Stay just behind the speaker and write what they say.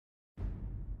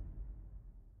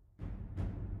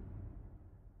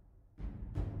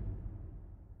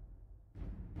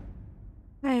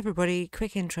Hi everybody,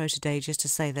 quick intro today just to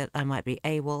say that I might be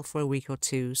AWOL for a week or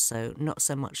two, so not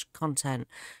so much content.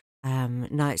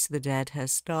 Knights of the Dead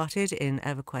has started in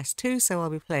EverQuest 2, so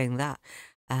I'll be playing that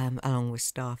along with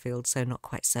Starfield, so not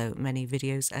quite so many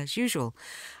videos as usual.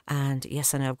 And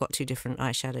yes, I know I've got two different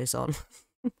eyeshadows on.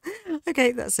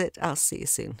 Okay, that's it. I'll see you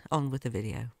soon. On with the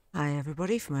video. Hi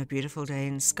everybody, for my beautiful day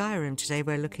in Skyrim. Today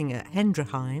we're looking at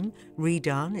Hendraheim,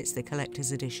 Redone. It's the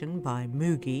collector's edition by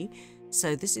Mugi.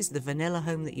 So this is the vanilla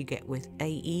home that you get with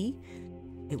AE.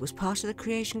 It was part of the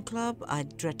Creation Club. I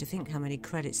dread to think how many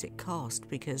credits it cost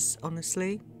because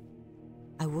honestly,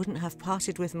 I wouldn't have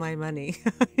parted with my money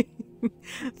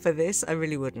for this. I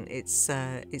really wouldn't. It's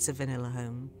a vanilla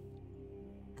home,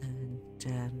 and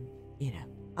you know,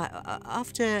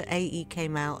 after AE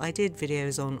came out, I did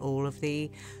videos on all of the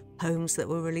homes that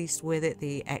were released with it,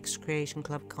 the X Creation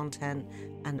Club content,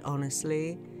 and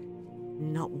honestly,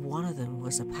 not one of them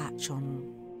was a patch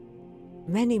on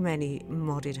many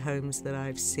modded homes that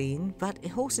I've seen. But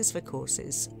horses for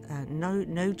courses,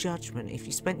 no judgment. If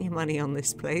you spent your money on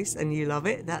this place and you love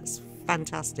it, that's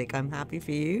fantastic. I'm happy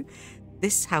for you.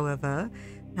 This, however,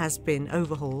 has been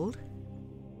overhauled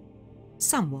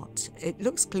somewhat. It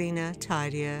looks cleaner,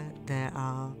 tidier. There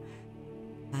are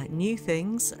new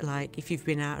things, like if you've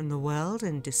been out in the world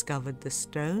and discovered the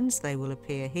stones, they will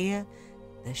appear here.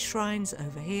 There's shrines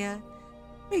over here.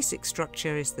 Basic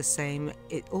structure is the same.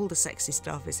 All the sexy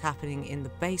stuff is happening in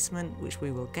the basement, which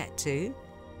we will get to.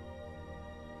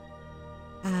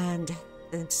 And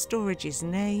the storage is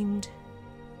named,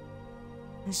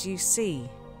 as you see.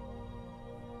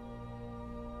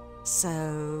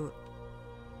 So,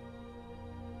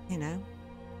 you know,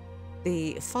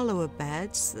 the follower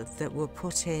beds that were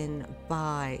put in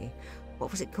by, what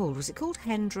was it called? Was it called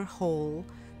Hendraheim?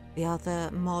 The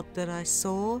other mod that I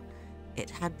saw, it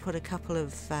had put a couple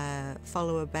of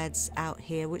follower beds out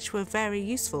here, which were very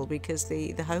useful because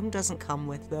the home doesn't come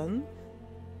with them.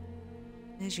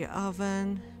 There's your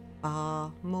oven,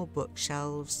 bar, more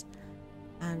bookshelves,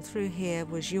 and through here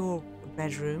was your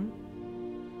bedroom.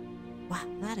 Wow,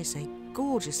 that is a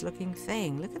gorgeous looking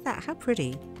thing. Look at that, how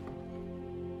pretty.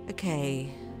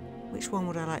 Okay, which one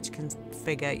would I like to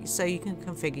configure? So you can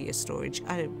configure your storage.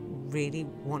 I don't really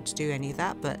want to do any of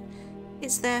that, but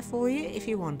it's there for you if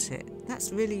you want it.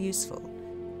 That's really useful.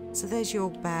 So there's your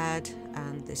bed,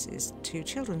 and this is two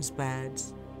children's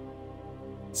beds.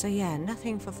 So yeah,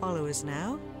 nothing for followers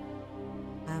now,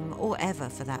 or ever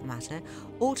for that matter.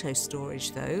 Auto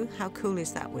storage though, how cool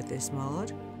is that with this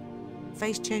mod?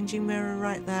 Face changing mirror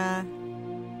right there.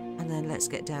 And then let's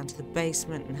get down to the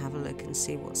basement and have a look and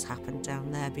see what's happened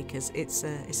down there, because it's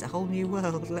a whole new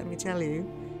world, let me tell you.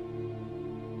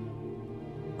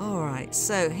 Alright,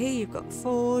 so here you've got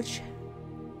forge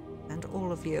and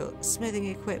all of your smithing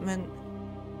equipment,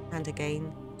 and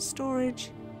again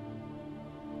storage.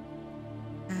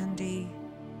 Handy.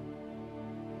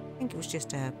 I think it was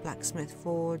just a blacksmith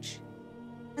forge.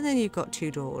 And then you've got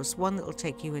two doors, one that will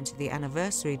take you into the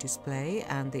anniversary display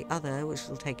and the other which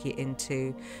will take you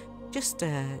into just you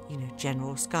know,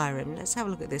 general Skyrim. Let's have a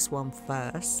look at this one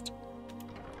first.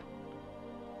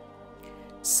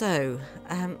 So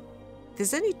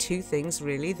there's only two things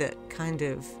really that kind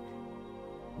of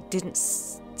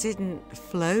didn't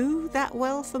flow that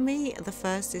well for me. The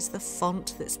first is the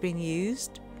font that's been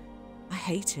used. I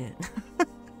hate it.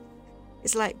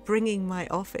 It's like bringing my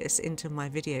office into my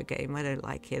video game. I don't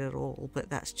like it at all, but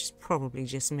that's probably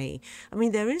just me. I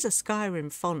mean, there is a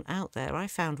Skyrim font out there. I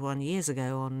found one years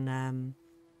ago on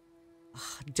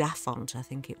Dafont, I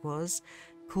think it was,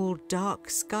 called Dark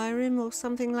Skyrim or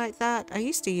something like that. I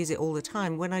used to use it all the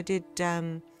time when I did,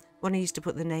 when I used to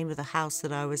put the name of the house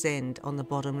that I was in on the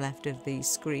bottom left of the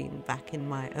screen back in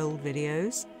my old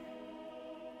videos.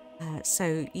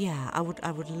 So yeah, I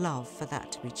would love for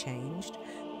that to be changed.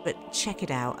 But check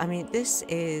it out. I mean, this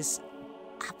is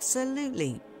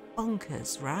absolutely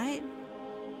bonkers, right?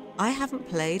 I haven't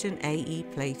played an AE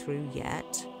playthrough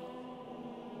yet.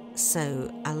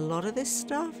 So a lot of this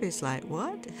stuff is like,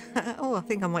 what? Oh, I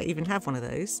think I might even have one of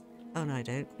those. Oh, no, I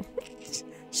don't.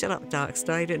 Shut up,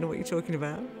 Darkstar. I don't know what you're talking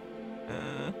about.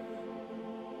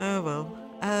 Oh, well.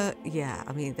 Yeah,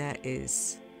 I mean, there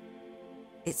is...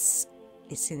 It's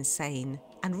insane.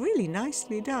 And really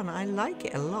nicely done. I like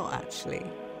it a lot, actually.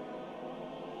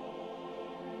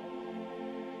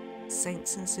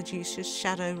 Saints and Seducers,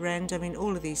 Shadow Rend. I mean,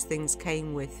 all of these things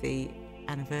came with the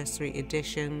anniversary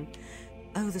edition.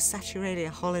 Oh, the Saturalia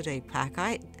holiday pack.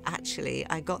 I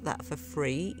got that for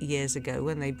free years ago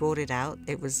when they brought it out.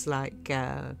 It was like,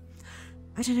 I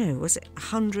don't know, was it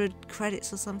 100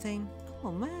 credits or something?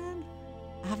 Oh man.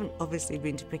 I haven't obviously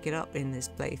been to pick it up in this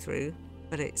playthrough.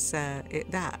 but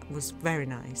that was very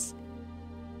nice.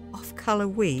 Off-colour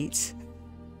wheat.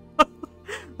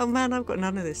 Oh man, I've got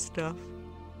none of this stuff.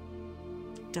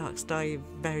 Dark Star,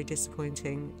 very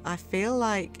disappointing. I feel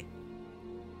like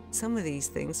some of these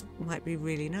things might be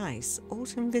really nice.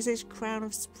 Autumn Visage Crown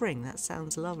of Spring, that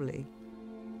sounds lovely.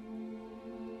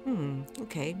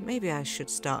 Okay, maybe I should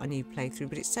start a new playthrough,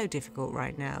 but it's so difficult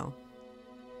right now.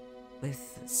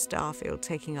 With Starfield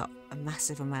taking up a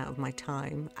massive amount of my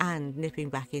time and nipping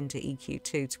back into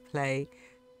EQ2 to play,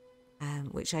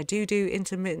 which I do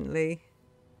intermittently.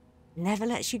 Never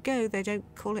lets you go, they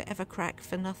don't call it Evercrack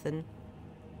for nothing.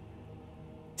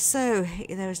 So,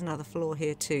 there is another floor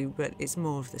here too, but it's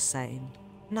more of the same.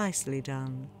 Nicely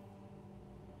done.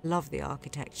 Love the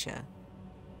architecture.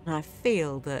 And I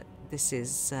feel that this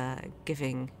is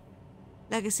giving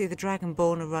Legacy of the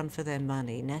Dragonborn a run for their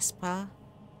money, n'est-ce pas?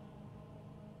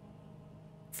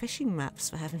 Fishing maps,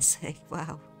 for heaven's sake,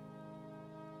 wow.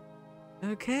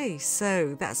 Okay,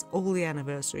 so that's all the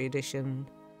Anniversary Edition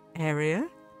area.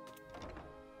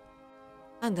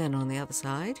 And then on the other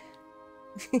side,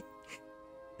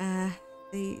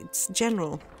 it's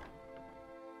general,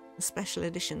 the special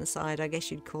edition side, I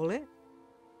guess you'd call it.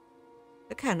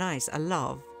 Look how nice. I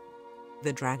love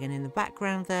the dragon in the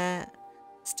background there.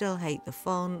 Still hate the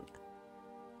font.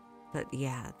 But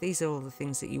yeah, these are all the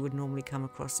things that you would normally come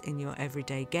across in your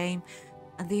everyday game.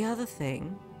 And the other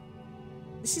thing,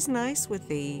 this is nice with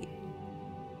the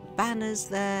banners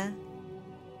there,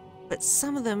 but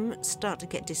some of them start to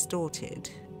get distorted,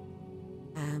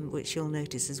 which you'll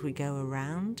notice as we go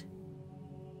around.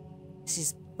 This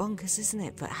is bonkers, isn't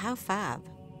it? But how fab.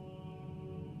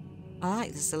 I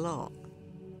like this a lot.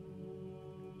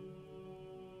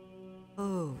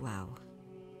 Oh, wow.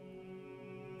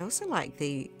 I also like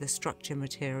the structure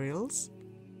materials.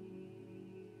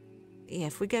 Yeah,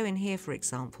 if we go in here, for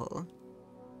example,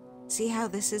 see how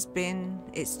this has been,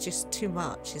 it's just too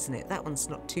much, isn't it? That one's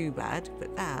not too bad, but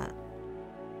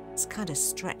it's kind of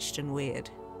stretched and weird.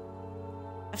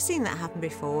 I've seen that happen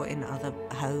before in other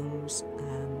homes.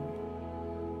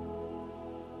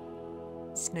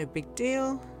 It's no big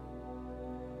deal.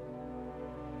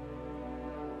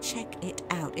 Check it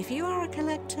out. If you are a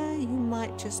collector, you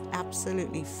might just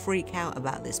absolutely freak out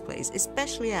about this place,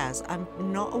 especially as I'm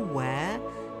not aware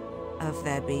of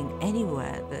there being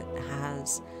anywhere that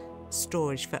has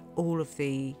storage for all of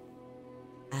the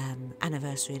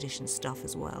Anniversary Edition stuff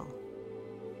as well.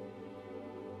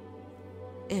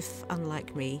 If,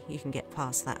 unlike me, you can get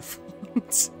past that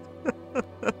font.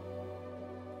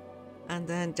 And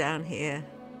then down here,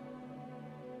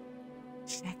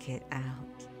 check it out.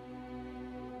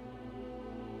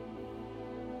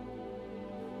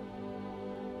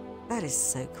 That is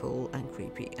so cool and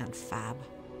creepy and fab.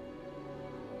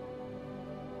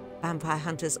 Vampire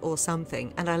hunters or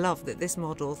something. And I love that this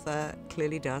mod author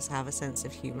clearly does have a sense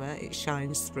of humour. It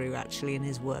shines through actually in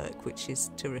his work, which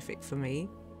is terrific for me.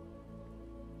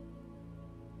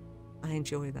 I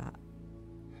enjoy that.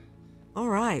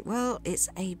 Alright, well, it's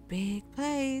a big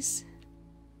place.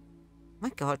 My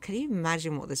God, can you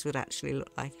imagine what this would actually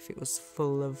look like if it was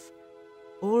full of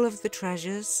all of the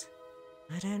treasures?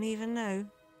 I don't even know.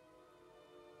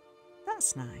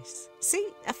 That's nice. See,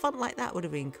 a font like that would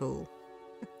have been cool.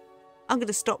 I'm going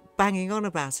to stop banging on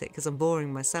about it because I'm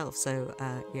boring myself, so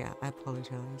yeah, I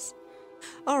apologise.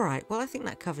 Alright, well I think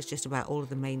that covers just about all of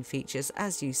the main features.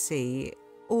 As you see,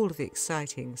 all of the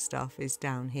exciting stuff is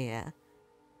down here.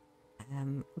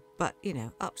 But, you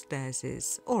know, upstairs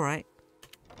is alright.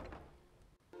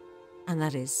 And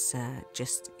that is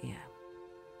just, yeah,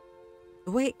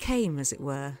 the way it came, as it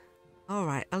were.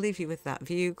 Alright, I'll leave you with that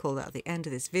view, call that at the end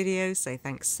of this video. Say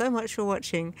thanks so much for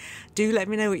watching. Do let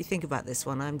me know what you think about this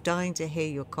one. I'm dying to hear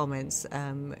your comments.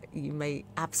 You may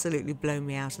absolutely blow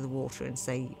me out of the water and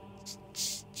say,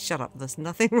 shut up, there's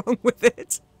nothing wrong with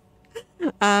it.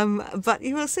 But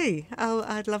you will see.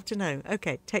 I'd love to know.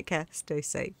 Okay, take care, stay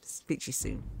safe, speak to you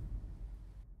soon.